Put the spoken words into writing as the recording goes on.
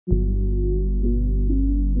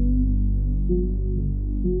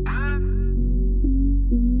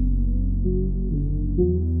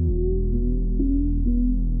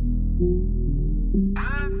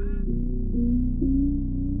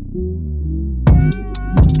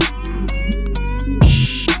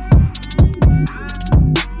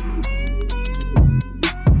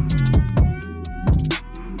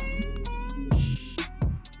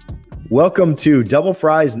Welcome to Double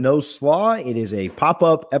Fries No Slaw. It is a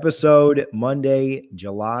pop-up episode Monday,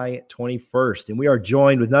 July 21st, and we are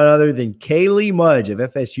joined with none other than Kaylee Mudge of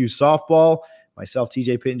FSU Softball, myself,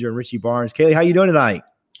 TJ Pittenger, and Richie Barnes. Kaylee, how you doing tonight?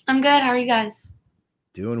 I'm good. How are you guys?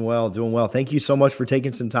 Doing well. Thank you so much for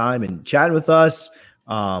taking some time and chatting with us.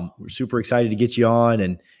 We're super excited to get you on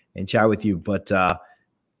and chat with you, but I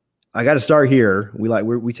got to start here.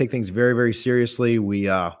 We take things very, very seriously.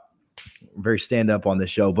 We very stand up on this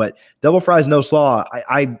show, but Double Fries No Slaw.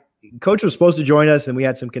 I Coach was supposed to join us, and we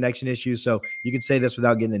had some connection issues, so you could say this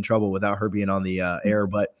without getting in trouble without her being on the air.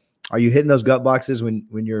 But are you hitting those gut boxes when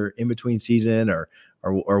you're in between season, or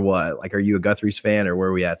what? Like, are you a Guthrie's fan, or where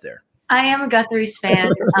are we at there? I am a Guthrie's fan.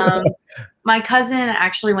 My cousin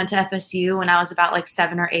actually went to FSU when I was about like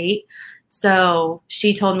 7 or 8. So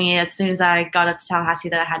she told me as soon as I got up to Tallahassee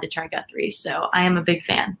that I had to try Guthrie. So I am a big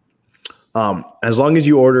fan. As long as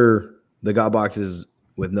you order the gut boxes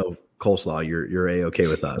with no coleslaw, you're A-okay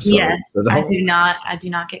with us. So, yes, I do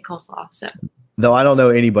not get coleslaw. So though I don't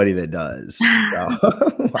know anybody that does. So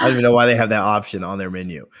I don't even know why they have that option on their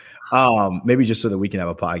menu. Maybe just so that we can have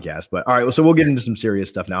a podcast. But all right, so we'll get into some serious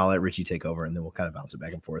stuff now. I'll let Richie take over, and then we'll kind of bounce it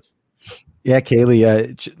back and forth. Yeah,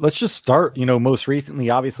 Kaylee, let's just start. Most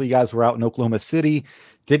recently, obviously, you guys were out in Oklahoma City.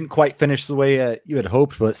 Didn't quite finish the way you had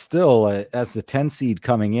hoped, but still, as the 10 seed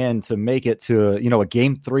coming in to make it to, a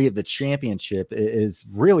game 3 of the championship is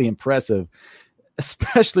really impressive,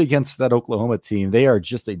 especially against that Oklahoma team. They are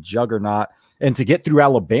just a juggernaut. And to get through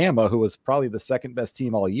Alabama, who was probably the second best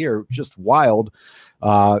team all year, just wild.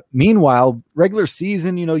 Meanwhile, regular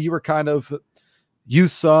season, you were kind of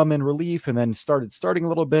used some in relief and then starting a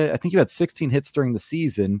little bit. I think you had 16 hits during the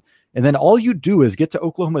season. And then all you do is get to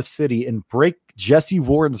Oklahoma City and break Jesse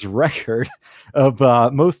Warren's record of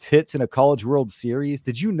most hits in a College World Series.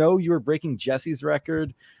 Did you know you were breaking Jesse's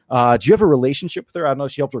record? Do you have a relationship with her? I don't know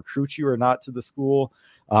if she helped recruit you or not to the school.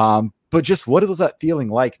 But just what was that feeling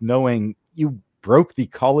like knowing you broke the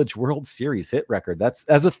College World Series hit record? That's,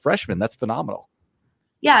 as a freshman, that's phenomenal.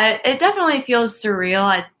 Yeah, it definitely feels surreal.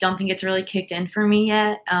 I don't think it's really kicked in for me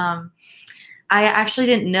yet. I actually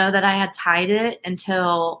didn't know that I had tied it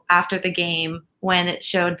until after the game when it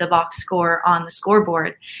showed the box score on the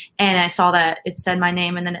scoreboard. And I saw that it said my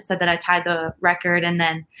name, and then it said that I tied the record. And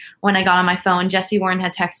then when I got on my phone, Jessie Warren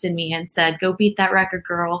had texted me and said, "Go beat that record,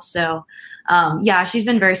 girl." So, she's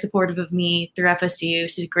been very supportive of me through FSU.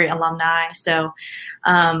 She's a great alumni. So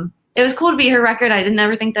it was cool to beat her record. I didn't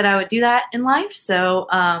ever think that I would do that in life. So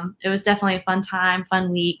it was definitely a fun time, fun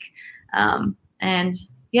week.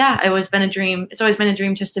 Yeah, it's been a dream. It's always been a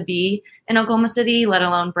dream just to be in Oklahoma City, let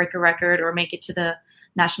alone break a record or make it to the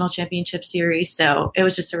National Championship Series. So it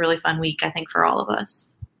was just a really fun week, I think, for all of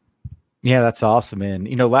us. Yeah, that's awesome. And,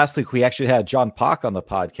 last week we actually had John Pock on the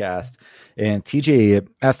podcast, and TJ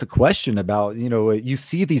asked a question about, you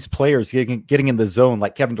see these players getting in the zone,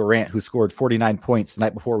 like Kevin Durant, who scored 49 points the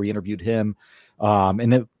night before we interviewed him.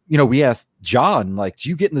 We asked John, like, do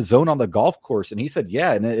you get in the zone on the golf course? And he said,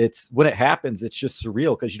 yeah. And it's when it happens, it's just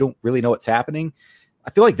surreal because you don't really know what's happening. I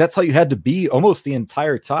feel like that's how you had to be almost the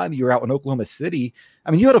entire time you were out in Oklahoma City.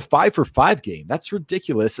 I mean, you had a 5-for-5 game. That's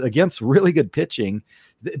ridiculous against really good pitching.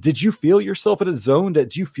 Did you feel yourself in a zone?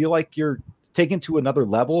 Did you feel like you're taken to another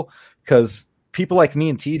level? Because people like me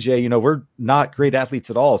and TJ, we're not great athletes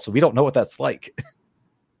at all, so we don't know what that's like.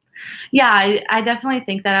 Yeah, I definitely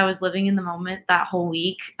think that I was living in the moment that whole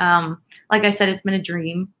week. Like I said, it's been a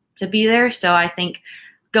dream to be there. So I think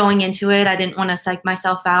going into it, I didn't want to psych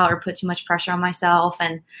myself out or put too much pressure on myself.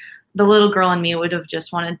 And the little girl in me would have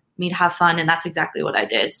just wanted me to have fun. And that's exactly what I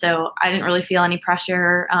did. So I didn't really feel any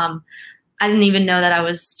pressure. I didn't even know that I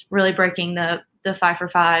was really breaking the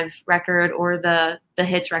 5-for-5 record or the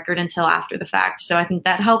hits record until after the fact. So I think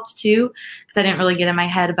that helped too, because I didn't really get in my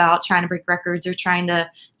head about trying to break records or trying to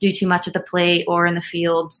do too much at the plate or in the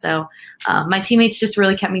field. So my teammates just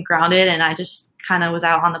really kept me grounded, and I just kind of was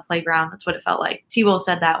out on the playground. That's what it felt like. T-Will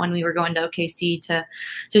said that when we were going to OKC, to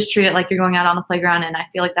just treat it like you're going out on the playground, and I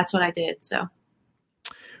feel like that's what I did. So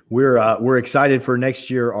we're excited for next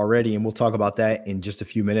year already, and we'll talk about that in just a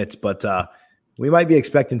few minutes. But we might be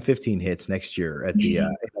expecting 15 hits next year at the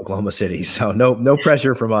Oklahoma City. So no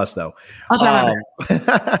pressure from us, though. I'll try my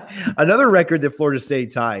best. Another record that Florida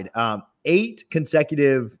State tied, 8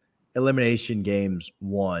 consecutive elimination games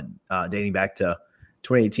won, dating back to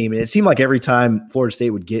 2018. And it seemed like every time Florida State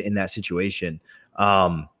would get in that situation.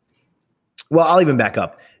 Well, I'll even back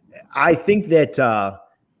up. I think that,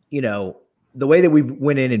 the way that we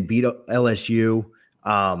went in and beat LSU,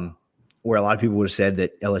 where a lot of people would have said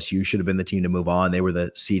that LSU should have been the team to move on. They were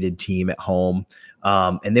the seeded team at home.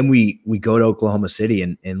 And then we go to Oklahoma City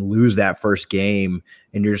and lose that first game.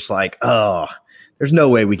 And you're just like, oh, there's no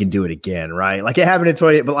way we can do it again, right? Like it happened in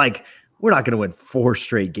 28, but like we're not going to win 4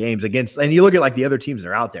 straight games against. And you look at like the other teams that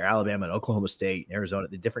are out there, Alabama and Oklahoma State and Arizona,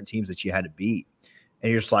 the different teams that you had to beat.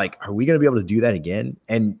 And you're just like, are we going to be able to do that again?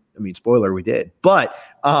 And I mean, spoiler, we did. But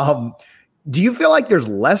do you feel like there's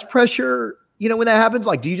less pressure, when that happens?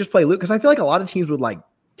 Like, do you just play Luke? Because I feel like a lot of teams would like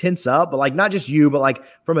tense up, but like not just you, but like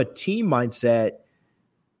from a team mindset,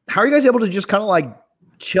 how are you guys able to just kind of like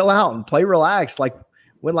chill out and play relaxed? Like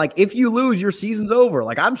when like if you lose, your season's over.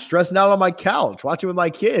 Like I'm stressing out on my couch watching with my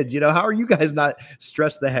kids. How are you guys not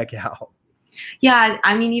stressed the heck out? Yeah,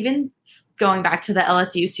 I mean, even going back to the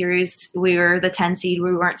LSU series, we were the 10 seed.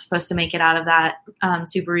 We weren't supposed to make it out of that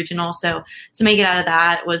super regional. So to make it out of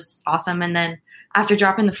that was awesome. And then after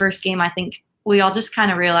dropping the first game, I think we all just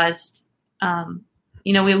kind of realized,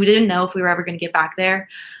 we didn't know if we were ever going to get back there.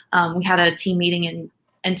 We had a team meeting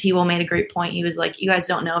and T-Will made a great point. He was like, you guys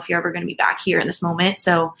don't know if you're ever going to be back here in this moment.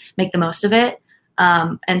 So make the most of it.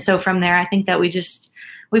 And so from there, I think that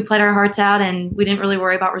we played our hearts out and we didn't really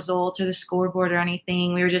worry about results or the scoreboard or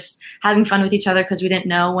anything. We were just having fun with each other because we didn't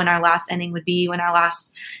know when our last inning would be, when our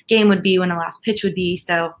last game would be, when the last pitch would be.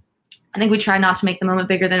 So I think we tried not to make the moment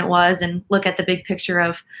bigger than it was and look at the big picture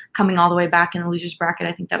of coming all the way back in the loser's bracket.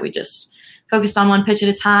 I think that we just focused on one pitch at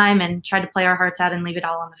a time and tried to play our hearts out and leave it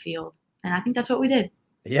all on the field. And I think that's what we did.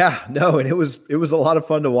 Yeah, no, and it was a lot of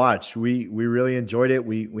fun to watch. We really enjoyed it.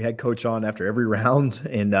 We had Coach on after every round,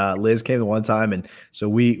 and Liz came the one time, and so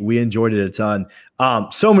we enjoyed it a ton.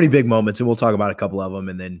 So many big moments, and we'll talk about a couple of them,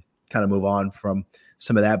 and then kind of move on from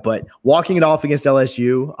some of that. But walking it off against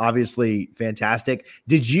LSU, obviously fantastic.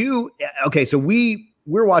 Did you? Okay, so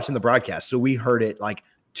we're watching the broadcast, so we heard it like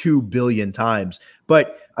 2 billion times.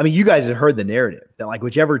 But I mean, you guys have heard the narrative that like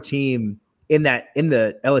whichever team in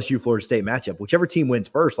the LSU Florida State matchup, whichever team wins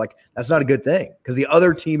first, like that's not a good thing because the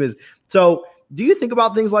other team is. So do you think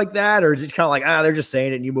about things like that, or is it kind of like, they're just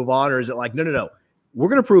saying it and you move on, or is it like, no, we're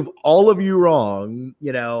going to prove all of you wrong,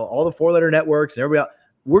 all the 4-letter networks and everybody else,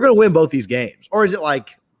 we're going to win both these games? Or is that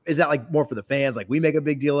like more for the fans? Like we make a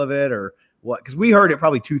big deal of it or what? Because we heard it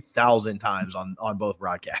probably 2,000 times on both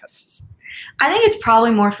broadcasts. I think it's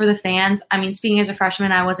probably more for the fans. I mean, speaking as a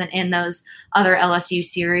freshman, I wasn't in those other LSU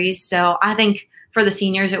series. So I think for the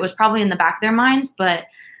seniors, it was probably in the back of their minds. But,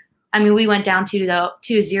 I mean, we went down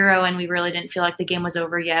 2-0, and we really didn't feel like the game was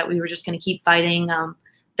over yet. We were just going to keep fighting.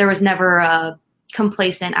 There was never a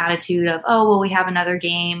complacent attitude of, oh, well, we have another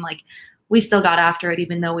game. Like, we still got after it,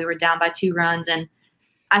 even though we were down by 2 runs. And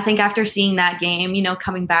I think after seeing that game,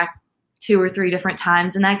 coming back 2 or 3 different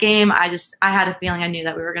times in that game, I had a feeling I knew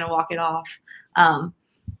that we were going to walk it off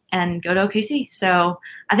and go to OKC. So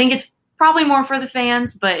I think it's probably more for the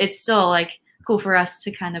fans, but it's still like cool for us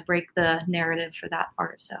to kind of break the narrative for that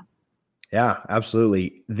part. So. Yeah,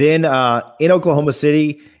 absolutely. Then in Oklahoma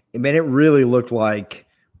City, man, it really looked like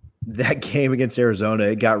that game against Arizona.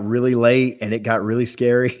 It got really late and it got really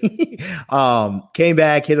scary. Came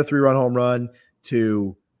back, hit a 3-run home run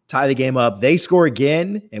to tie the game up. They score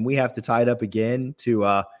again, and we have to tie it up again to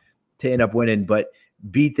end up winning, but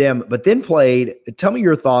beat them. But then played. Tell me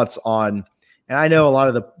your thoughts on. And I know a lot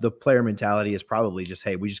of the player mentality is probably just,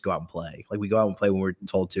 hey, we just go out and play. Like we go out and play when we're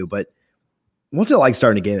told to. But what's it like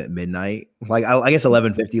starting a game at midnight? Like I guess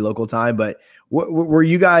 11:50 local time. But were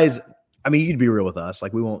you guys? I mean, you'd be real with us.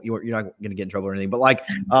 Like we won't. You're not going to get in trouble or anything. But like,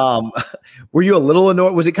 were you a little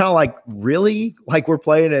annoyed? Was it kind of like really like we're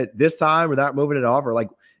playing at this time, or not moving it off, or like?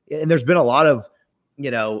 And there's been a lot of,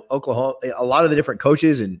 Oklahoma, a lot of the different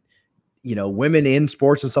coaches and, women in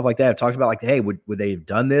sports and stuff like that have talked about like, hey, would they have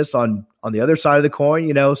done this on the other side of the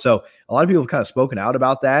coin? So a lot of people have kind of spoken out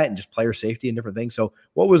about that and just player safety and different things. So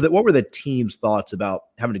what were the team's thoughts about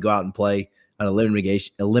having to go out and play an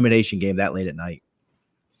elimination game that late at night?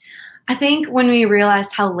 I think when we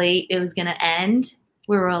realized how late it was going to end,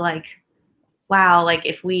 we were like, wow, like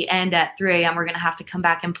if we end at 3 a.m., we're going to have to come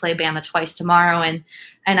back and play Bama twice tomorrow.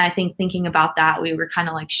 And I think thinking about that, we were kind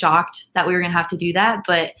of like shocked that we were going to have to do that.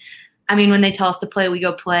 But I mean, when they tell us to play, we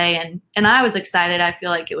go play. And I was excited. I feel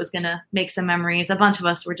like it was going to make some memories. A bunch of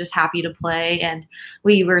us were just happy to play. And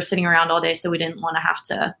we were sitting around all day, so we didn't want to have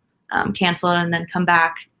to cancel it and then come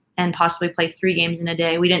back and possibly play 3 games in a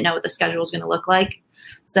day. We didn't know what the schedule was going to look like.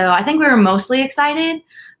 So I think we were mostly excited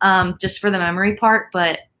just for the memory part.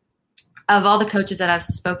 But of all the coaches that I've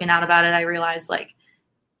spoken out about it, I realized like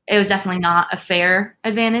it was definitely not a fair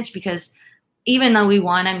advantage because even though we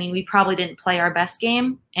won, I mean, we probably didn't play our best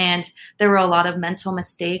game, and there were a lot of mental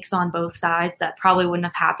mistakes on both sides that probably wouldn't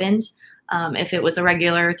have happened if it was a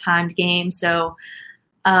regular timed game. So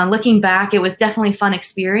looking back, it was definitely a fun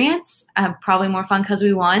experience, probably more fun because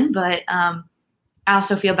we won, but I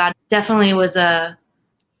also feel bad. Definitely was a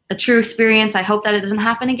true experience. I hope that it doesn't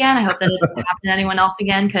happen again. I hope that it doesn't happen to anyone else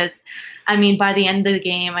again because, I mean, by the end of the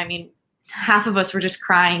game, I mean, half of us were just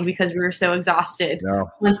crying because we were so exhausted. No.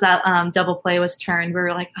 Once that double play was turned, we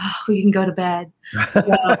were like, oh, we can go to bed. So,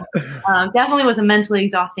 definitely was a mentally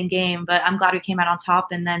exhausting game, but I'm glad we came out on top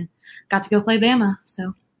and then got to go play Bama.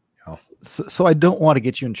 So I don't want to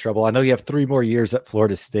get you in trouble. I know you have 3 more years at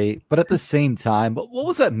Florida State, but at the same time, what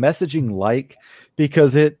was that messaging like?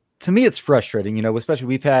 Because to me, it's frustrating, especially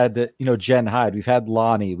we've had, Jen Hyde, we've had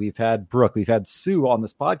Lonnie, we've had Brooke, we've had Sue on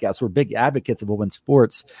this podcast. We're big advocates of women's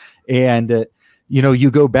sports. And,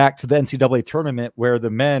 you go back to the NCAA tournament where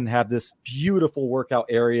the men have this beautiful workout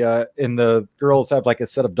area and the girls have like a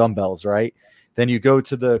set of dumbbells, right? Then you go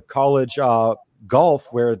to the college golf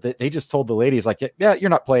where they just told the ladies like, yeah, you're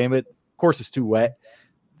not playing it. Of course it's too wet.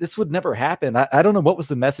 This would never happen. I don't know what was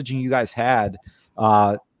the messaging you guys had,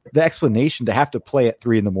 the explanation to have to play at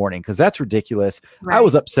 3 a.m. because that's ridiculous. Right. I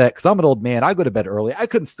was upset because I'm an old man. I go to bed early. I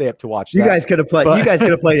couldn't stay up to watch. You guys could have played. You guys could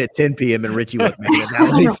have played at 10 p.m. and Richie wouldn't make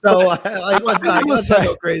it. So let's not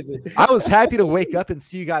go crazy. I was happy to wake up and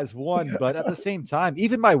see you guys won, but at the same time,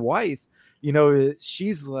 even my wife,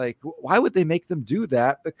 she's like, why would they make them do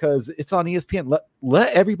that? Because it's on ESPN.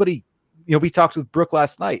 Let everybody. We talked with Brooke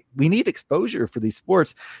last night. We need exposure for these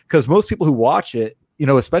sports because most people who watch it,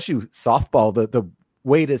 especially softball, the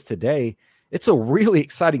way it is today, it's a really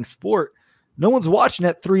exciting sport. No one's watching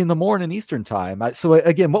at 3 a.m. Eastern time. So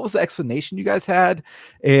again, what was the explanation you guys had?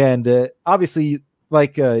 And obviously,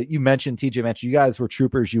 like you mentioned, TJ mentioned, you guys were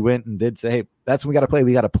troopers. You went and did say, hey, that's when we got to play.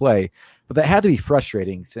 We got to play. But that had to be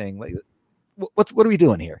frustrating saying like, what are we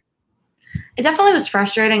doing here? It definitely was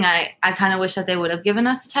frustrating. I kind of wish that they would have given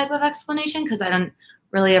us a type of explanation because I don't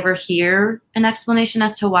really ever hear an explanation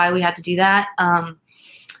as to why we had to do that.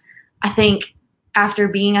 I think after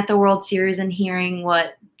being at the World Series and hearing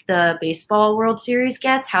what the baseball World Series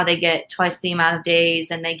gets, how they get twice the amount of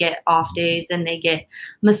days and they get off days and they get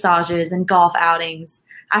massages and golf outings.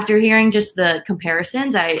 After hearing just the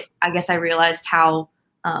comparisons, I guess I realized how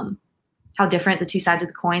different the two sides of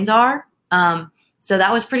the coins are. So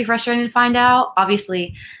that was pretty frustrating to find out.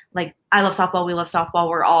 Obviously, like I love softball, we love softball.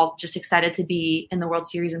 We're all just excited to be in the World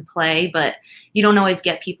Series and play, but you don't always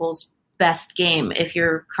get people's best game if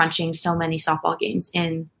you're crunching so many softball games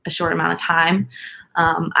in a short amount of time.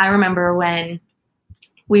 I remember when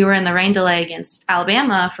we were in the rain delay against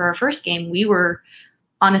Alabama for our first game, we were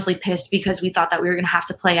honestly pissed because we thought that we were going to have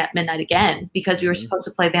to play at midnight again because we were supposed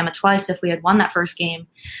to play Bama twice if we had won that first game.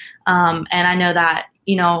 And I know that,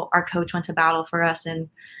 our coach went to battle for us and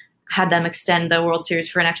had them extend the World Series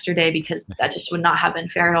for an extra day because that just would not have been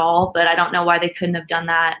fair at all. But I don't know why they couldn't have done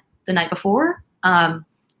that the night before.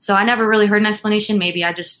 So I never really heard an explanation. Maybe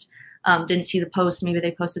I just didn't see the post. Maybe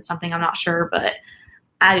they posted something. I'm not sure. But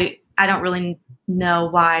I don't really know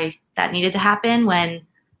why that needed to happen when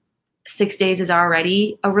 6 days is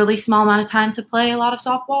already a really small amount of time to play a lot of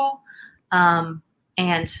softball.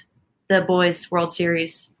 And the boys World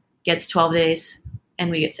Series gets 12 days and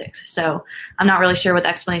we get 6. So I'm not really sure what the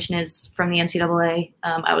explanation is from the NCAA.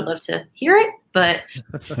 I would love to hear it, but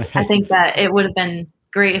I think that it would have been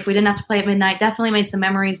great if we didn't have to play at midnight. Definitely made some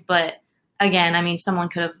memories, but again, I mean, someone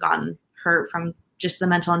could have gotten hurt from just the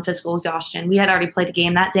mental and physical exhaustion. We had already played a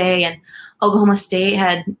game that day, and Oklahoma State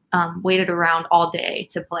had waited around all day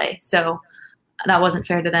to play. So that wasn't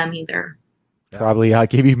fair to them either. Probably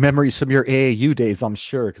gave you memories from your AAU days, I'm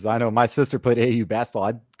sure, because I know my sister played AAU basketball.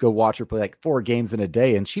 I'd go watch her play like 4 games in a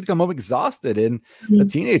day, and she'd come home exhausted and a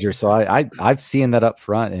teenager. So I've seen that up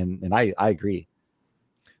front, and I agree.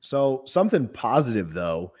 So something positive,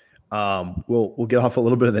 though, we'll get off a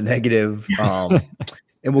little bit of the negative,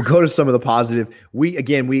 and we'll go to some of the positive. We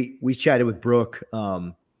chatted with Brooke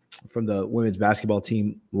from the women's basketball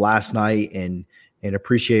team last night, and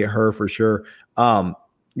appreciate her for sure.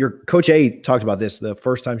 Your Coach A talked about this the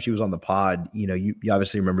first time she was on the pod. You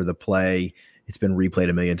obviously remember the play. It's been replayed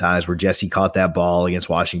a million times where Jessie caught that ball against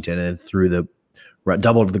Washington and threw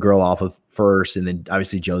doubled the girl off of first. And then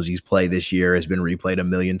obviously Josie's play this year has been replayed a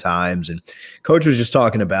million times. And Coach was just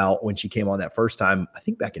talking about when she came on that first time, I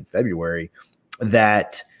think back in February, it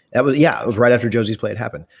was right after Josie's play had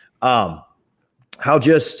happened.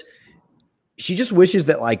 She just wishes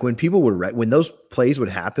that like when people would when those plays would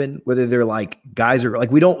happen, whether they're like guys or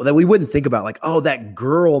like we wouldn't think about like, oh, that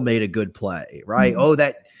girl made a good play, right? Mm-hmm. Oh,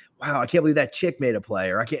 wow, I can't believe that chick made a play,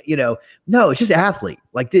 or I can't, no, it's just athlete.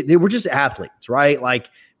 Like they were just athletes, right? Like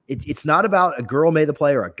it's not about a girl made the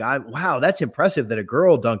play or a guy. Wow, that's impressive that a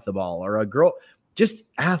girl dunked the ball, or a girl, just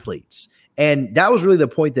athletes. And that was really the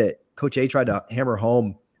point that Coach A tried to hammer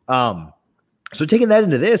home. So taking that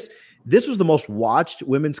into this was the most watched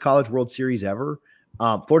Women's College World Series ever.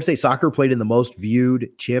 Florida State soccer played in the most viewed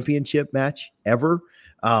championship match ever.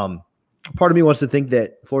 Part of me wants to think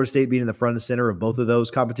that Florida State being in the front and center of both of those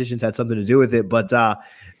competitions had something to do with it. But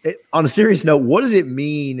on a serious note, what does it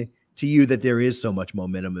mean to you that there is so much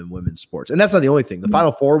momentum in women's sports? And that's not the only thing. The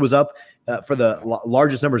Final Four was up for the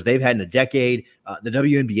largest numbers they've had in a decade. The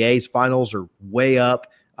WNBA's finals are way up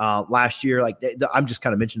last year. Like I'm just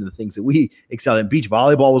kind of mentioning the things that we excelled in. Beach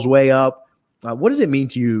volleyball was way up. What does it mean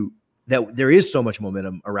to you that there is so much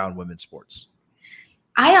momentum around women's sports?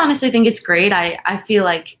 I honestly think it's great. I feel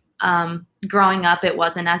like growing up, it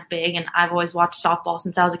wasn't as big, and I've always watched softball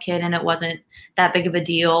since I was a kid, and it wasn't that big of a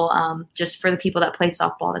deal. Just for the people that played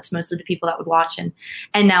softball, that's mostly the people that would watch.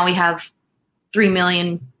 And now we have 3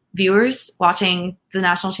 million viewers watching the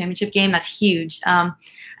national championship game. That's huge. I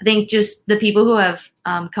think just the people who have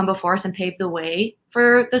come before us and paved the way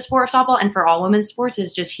for the sport of softball and for all women's sports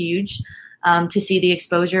is just huge. To see the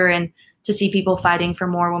exposure and to see people fighting for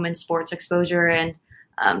more women's sports exposure, and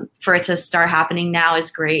for it to start happening now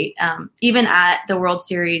is great. Even at the World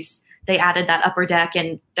Series, they added that upper deck,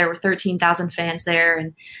 and there were 13,000 fans there,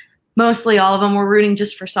 and mostly all of them were rooting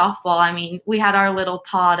just for softball. I mean, we had our little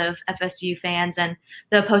pod of FSU fans, and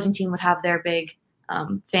the opposing team would have their big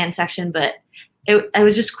fan section, but it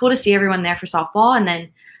was just cool to see everyone there for softball. And then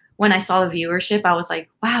when I saw the viewership, I was like,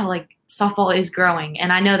 wow, like softball is growing.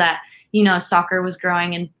 And I know that, soccer was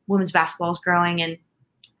growing and women's basketball is growing. And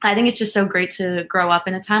I think it's just so great to grow up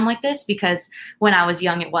in a time like this, because when I was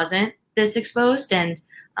young, it wasn't this exposed. And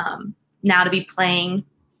now to be playing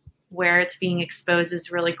where it's being exposed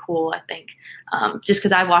is really cool, I think, just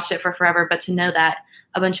because I've watched it for forever. But to know that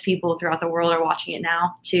a bunch of people throughout the world are watching it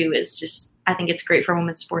now too is just, I think it's great for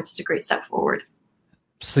women's sports. It's a great step forward.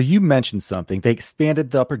 So you mentioned something. They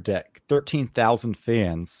expanded the upper deck, 13,000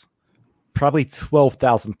 fans, probably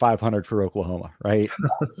 12,500 for Oklahoma, right?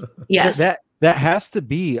 Yes. That has to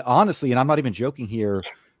be, honestly, and I'm not even joking here,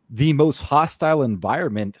 the most hostile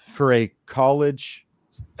environment for a college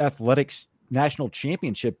athletics national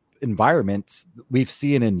championship environment we've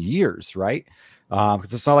seen in years, right?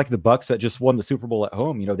 Because it's not like the Bucks that just won the Super Bowl at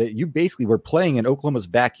home. That you basically were playing in Oklahoma's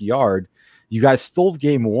backyard. You guys stole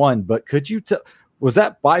game one, but could you was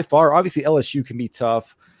that by far? Obviously, LSU can be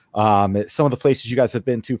tough. Some of the places you guys have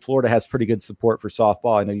been to, Florida has pretty good support for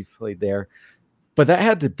softball. I know you've played there. But that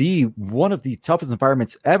had to be one of the toughest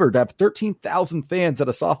environments ever to have 13,000 fans at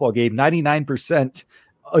a softball game, 99%,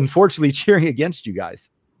 unfortunately, cheering against you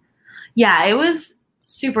guys. Yeah, it was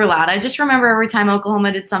super loud. I just remember every time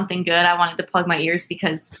Oklahoma did something good, I wanted to plug my ears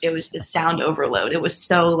because it was just sound overload. It was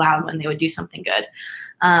so loud when they would do something good.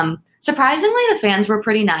 Surprisingly, the fans were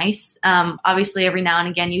pretty nice. Obviously, every now and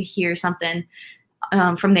again, you hear something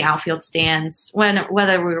from the outfield stands, whether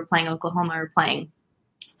we were playing Oklahoma or playing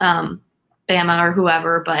Bama or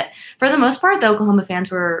whoever. But for the most part, the Oklahoma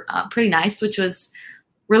fans were pretty nice, which was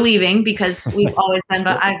relieving because we've always been,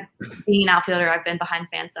 but being an outfielder, I've been behind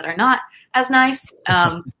fans that are not as nice.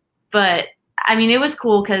 But I mean, it was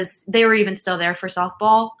cool because they were even still there for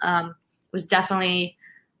softball. It was definitely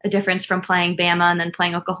a difference from playing Bama and then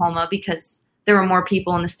playing Oklahoma because there were more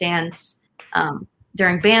people in the stands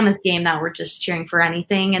during Bama's game that were just cheering for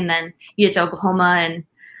anything. And then you get to Oklahoma and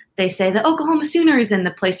they say the Oklahoma Sooners and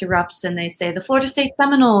the place erupts, and they say the Florida State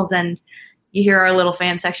Seminoles, and you hear our little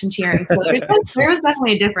fan section cheering. So there was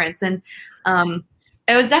definitely a difference. And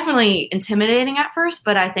it was definitely intimidating at first,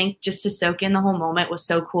 but I think just to soak in the whole moment was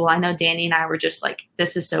so cool. I know Danny and I were just like,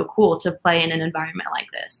 this is so cool to play in an environment like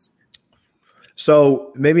this.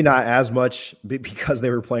 So maybe not as much because they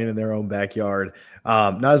were playing in their own backyard,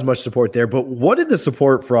 not as much support there, but what did the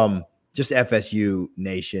support from just FSU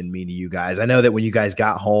Nation mean to you guys? I know that when you guys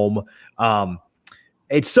got home,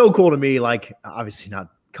 it's so cool to me, like obviously not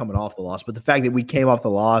coming off the loss, but the fact that we came off the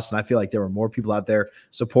loss, and I feel like there were more people out there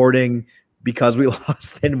supporting because we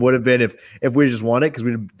lost than would have been if we just won it, because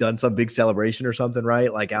we'd have done some big celebration or something,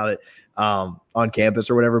 right? Like out at on campus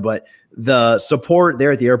or whatever. But the support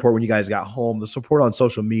there at the airport when you guys got home, the support on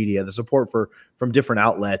social media, the support from different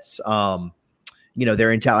outlets,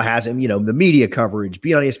 they're in Tallahassee, the media coverage,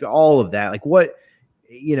 being on ESPN, all of that. Like what,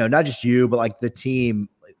 not just you, but like the team,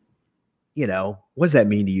 what does that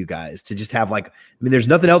mean to you guys to just have there's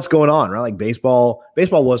nothing else going on, right? Like baseball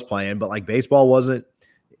was playing, but like baseball wasn't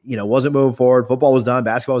moving forward. Football was done.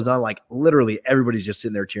 Basketball was done. Like literally everybody's just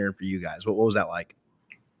sitting there cheering for you guys. What was that like?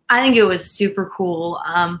 I think it was super cool.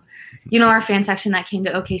 Our fan section that came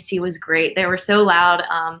to OKC was great. They were so loud.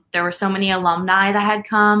 There were so many alumni that had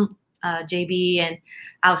come, JB and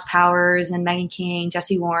Alex Powers and Megan King,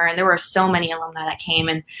 Jesse Warren. There were so many alumni that came,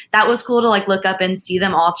 and that was cool to look up and see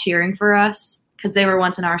them all cheering for us because they were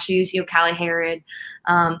once in our shoes. Callie Harrod.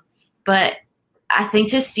 But I think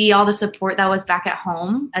to see all the support that was back at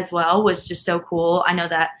home as well was just so cool. I know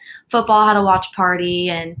that football had a watch party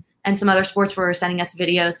and some other sports were sending us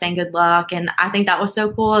videos saying good luck. And I think that was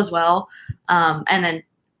so cool as well. And then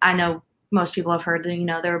I know most people have heard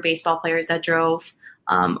that, there were baseball players that drove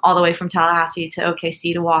all the way from Tallahassee to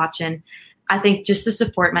OKC to watch. And I think just the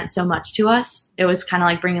support meant so much to us. It was kind of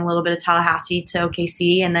like bringing a little bit of Tallahassee to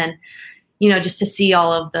OKC. And then, just to see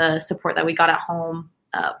all of the support that we got at home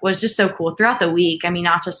was just so cool throughout the week. I mean,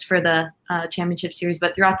 not just for the championship series,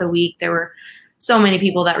 but throughout the week, there were so many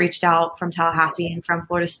people that reached out from Tallahassee and from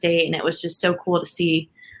Florida State. And it was just so cool to see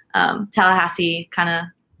Tallahassee kind of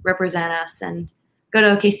represent us and go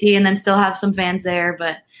to OKC and then still have some fans there.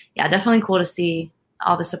 But yeah, definitely cool to see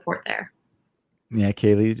all the support there. Yeah,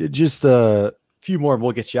 Kaylee, just a few more and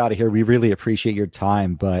we'll get you out of here. We really appreciate your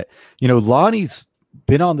time. But, Lonnie's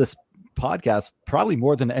been on this podcast probably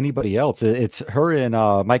more than anybody else. It's her and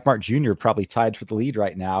Mike Martin Jr. probably tied for the lead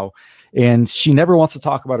right now. And she never wants to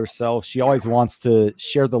talk about herself. She always wants to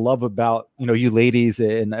share the love about, you ladies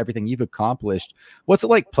and everything you've accomplished. What's it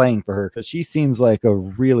like playing for her? Because she seems like a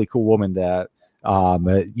really cool woman that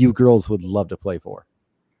you girls would love to play for.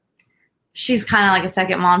 She's kind of like a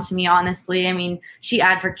second mom to me, honestly. I mean, she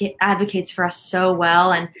advocates for us so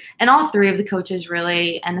well. And all three of the coaches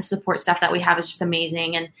really, and the support staff that we have is just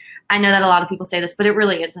amazing. And I know that a lot of people say this, but it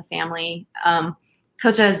really is a family.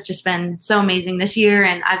 Coach has just been so amazing this year,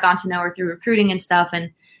 and I've gotten to know her through recruiting and stuff. And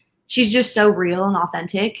she's just so real and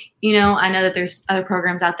authentic. I know that there's other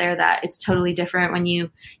programs out there that it's totally different when you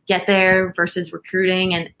get there versus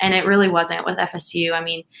recruiting. And it really wasn't with FSU. I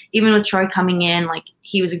mean, even with Troy coming in,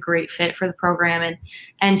 he was a great fit for the program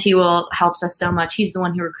and he helps us so much. He's the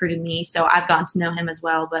one who recruited me. So I've gotten to know him as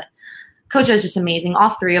well, but Coach is just amazing.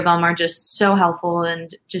 All three of them are just so helpful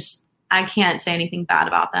and just, I can't say anything bad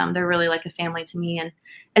about them. They're really like a family to me. And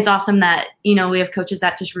it's awesome that, we have coaches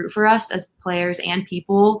that just root for us as players and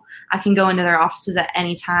people. I can go into their offices at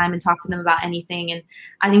any time and talk to them about anything. And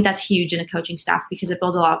I think that's huge in a coaching staff because it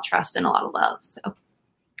builds a lot of trust and a lot of love. So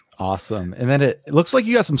awesome. And then it looks like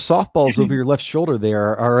you got some softballs over your left shoulder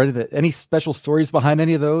there. Are there any special stories behind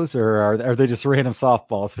any of those, or are they just random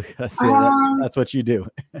softballs? Because that's what you do.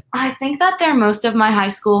 I think that they're most of my high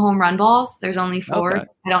school home run balls. There's only 4. Okay.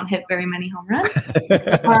 I don't hit very many home runs.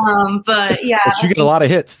 But yeah. But you get a lot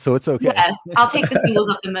of hits, so it's okay. Yes. I'll take the singles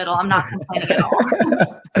up the middle. I'm not complaining at all.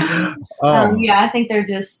 I think they're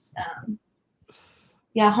just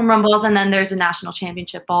home run balls, and then there's a national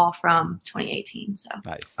championship ball from 2018. So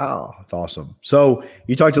nice. Oh, that's awesome. So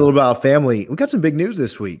you talked a little about family. We got some big news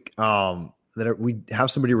this week. We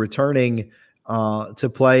have somebody returning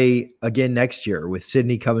to play again next year with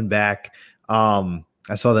Sydney coming back.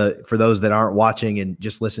 I saw for those that aren't watching and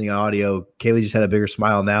just listening on audio, Kaylee just had a bigger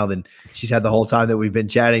smile now than she's had the whole time that we've been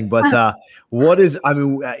chatting. But the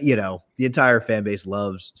entire fan base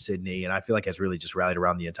loves Sydney, and I feel like has really just rallied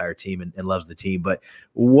around the entire team and loves the team. But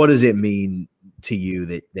what does it mean to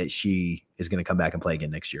you that she is going to come back and play again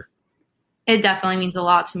next year? It definitely means a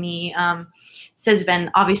lot to me. Sid's been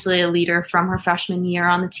obviously a leader from her freshman year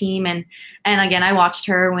on the team. And again, I watched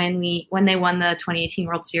her when they won the 2018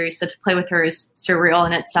 World Series. So to play with her is surreal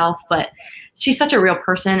in itself, but she's such a real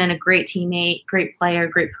person and a great teammate, great player,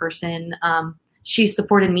 great person. She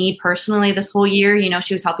supported me personally this whole year.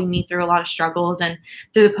 She was helping me through a lot of struggles and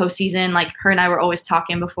through the postseason. Her and I were always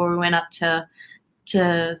talking before we went up to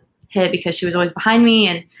hit because she was always behind me.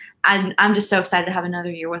 And I'm just so excited to have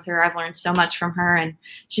another year with her. I've learned so much from her, and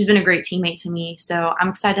she's been a great teammate to me. So I'm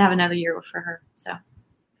excited to have another year for her. So,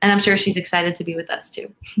 and I'm sure she's excited to be with us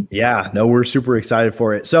too. Yeah, no, we're super excited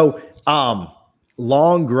for it. So,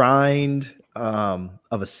 long grind of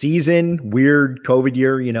a season, weird COVID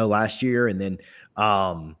year, last year, and then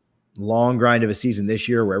long grind of a season this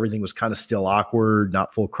year where everything was kind of still awkward,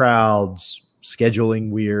 not full crowds,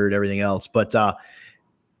 scheduling weird, everything else. But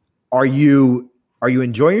are you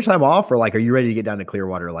enjoying your time off, or are you ready to get down to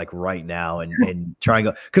Clearwater right now and try and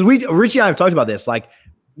go? Because Richie and I have talked about this.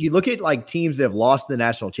 You look at teams that have lost the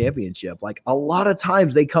national championship. A lot of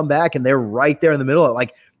times they come back and they're right there in the middle of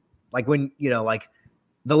when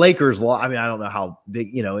the Lakers lost. I mean, I don't know how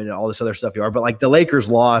big and all this other stuff you are, but the Lakers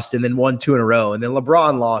lost and then won 2 in a row, and then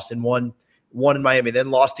LeBron lost and won in Miami,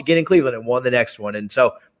 then lost again in Cleveland and won the next one, and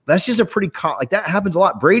so that's just a pretty that happens a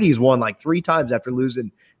lot. Brady's won 3 times after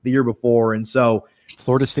losing the year before. And so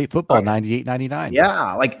Florida State football, 98-99.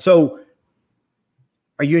 Yeah. Like, so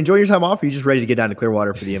are you enjoying your time off? Or are you just ready to get down to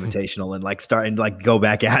Clearwater for the Invitational and like start and like go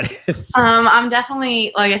back at it? I'm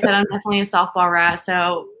definitely, like I said, I'm definitely a softball rat.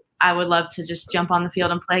 So I would love to just jump on the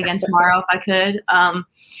field and play again tomorrow if I could.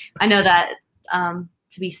 I know that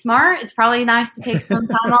to be smart, it's probably nice to take some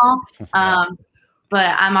time off.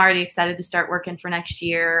 But I'm already excited to start working for next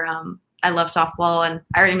year. I love softball, and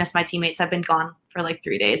I already miss my teammates. I've been gone for like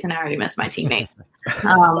 3 days, and I already miss my teammates.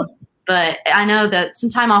 But I know that some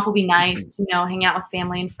time off will be nice, hang out with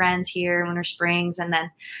family and friends here in Winter Springs, and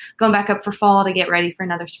then going back up for fall to get ready for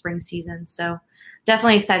another spring season. So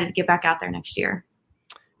definitely excited to get back out there next year.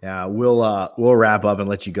 Yeah, we'll wrap up and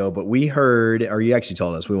let you go. But we heard, or you actually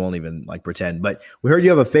told us, we won't even like pretend, but we heard you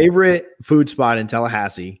have a favorite food spot in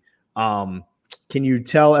Tallahassee. Can you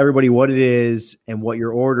tell everybody what it is and what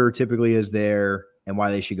your order typically is there and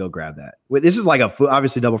why they should go grab that? This is like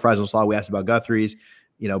obviously double fries on slaw. We asked about Guthrie's.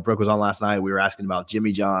 Brooke was on last night. We were asking about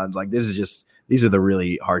Jimmy John's. Like, these are the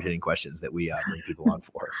really hard hitting questions that we bring people on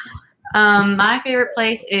for. My favorite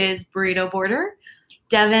place is Burrito Border.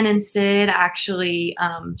 Devin and Sid actually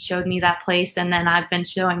showed me that place, and then I've been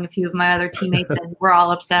showing a few of my other teammates, and we're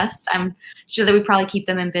all obsessed. I'm sure that we probably keep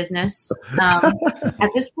them in business. At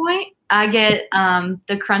this point, I get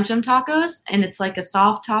the Crunch 'em tacos, and it's like a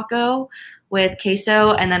soft taco with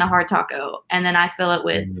queso and then a hard taco, and then I fill it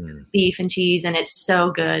with beef and cheese, and it's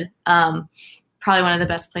so good. Probably one of the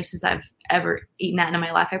best places I've ever eaten at in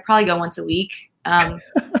my life. I probably go once a week, but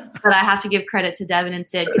I have to give credit to Devin and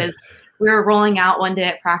Sid because we were rolling out one day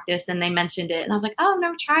at practice and they mentioned it. And I was like, oh, I've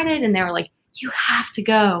never tried it. And they were like, you have to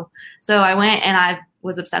go. So I went and I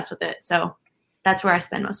was obsessed with it. So that's where I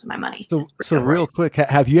spend most of my money. So real quick,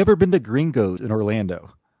 have you ever been to Gringos in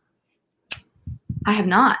Orlando? I have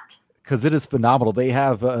not. Because it is phenomenal. They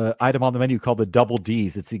have an item on the menu called the Double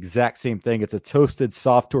D's. It's the exact same thing. It's a toasted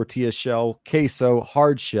soft tortilla shell, queso,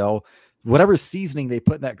 hard shell. Whatever seasoning they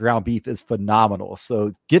put in that ground beef is phenomenal.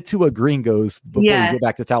 So get to a Gringos before you get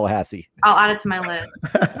back to Tallahassee. I'll add it to my list.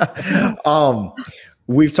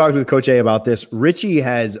 We've talked with Coach A about this. Richie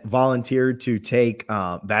has volunteered to take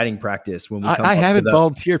batting practice when we come I haven't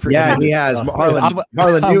volunteered for he has.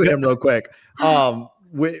 Marlon knew him real quick.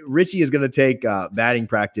 Richie is going to take batting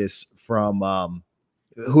practice from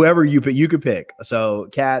whoever you pick. You could pick. So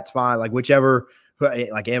Cat's fine, like whichever,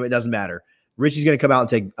 like it doesn't matter. Richie's going to come out and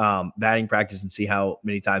take batting practice and see how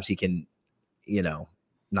many times he can,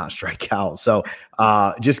 not strike out. So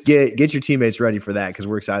just get your teammates ready for that because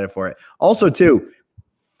we're excited for it. Also, too,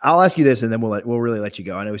 I'll ask you this and then we'll really let you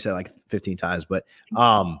go. I know we said like 15 times, but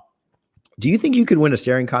do you think you could win a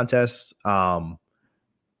staring contest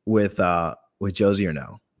with Josie or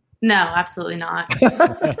no? No, absolutely not.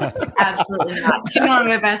 Absolutely not. She's one of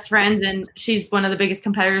my best friends, and she's one of the biggest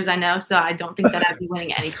competitors I know, so I don't think that I'd be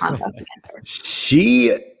winning any contest against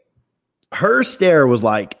her. Her stare was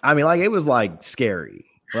like, it was like scary,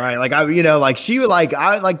 right? Like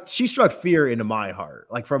she struck fear into my heart,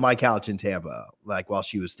 like from my couch in Tampa, like while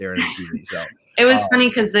she was staring at TV. So it was funny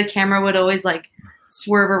because the camera would always like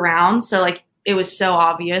swerve around, so like it was so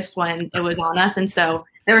obvious when it was on us, and so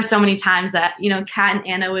there were so many times that, Kat and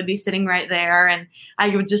Anna would be sitting right there and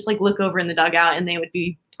I would just like look over in the dugout and they would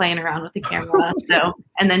be playing around with the camera. So,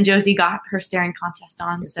 and then Josie got her staring contest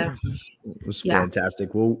on. So it was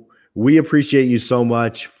fantastic. Well, we appreciate you so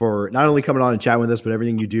much for not only coming on and chatting with us, but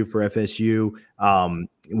everything you do for FSU.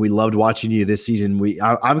 We loved watching you this season.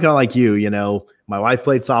 I'm kind of like you, my wife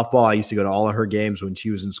played softball. I used to go to all of her games when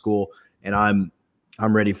she was in school, and I'm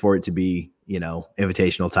ready for it to be,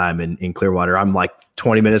 invitational time in Clearwater. I'm like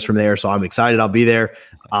 20 minutes from there, so I'm excited. I'll be there.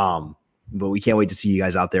 But we can't wait to see you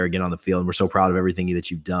guys out there again on the field. And we're so proud of everything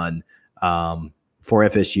that you've done for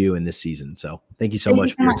FSU in this season. So thank you so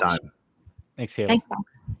much for your time. Thanks, Kaylee. Thanks,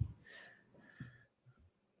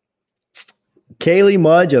 Kaylee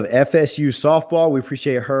Mudge of FSU softball. We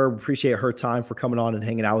appreciate her. We appreciate her time for coming on and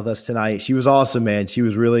hanging out with us tonight. She was awesome, man. She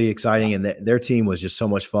was really exciting, and their team was just so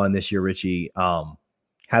much fun this year, Richie.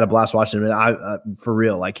 Had a blast watching them. And for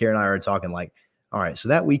real, like Kara and I are talking like, all right, so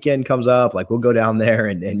that weekend comes up, like we'll go down there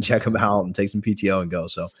and check them out and take some PTO and go.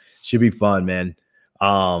 So should be fun, man.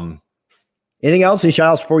 Anything else? Any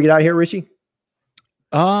shout outs before we get out of here, Richie?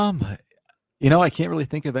 I can't really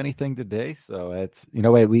think of anything today. So it's,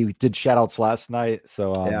 we did shout outs last night.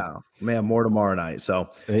 So more tomorrow night. So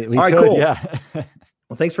all right, cool. Yeah.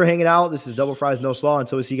 Well, thanks for hanging out. This is Double Fries No Slaw.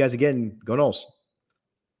 Until we see you guys again, go Noles.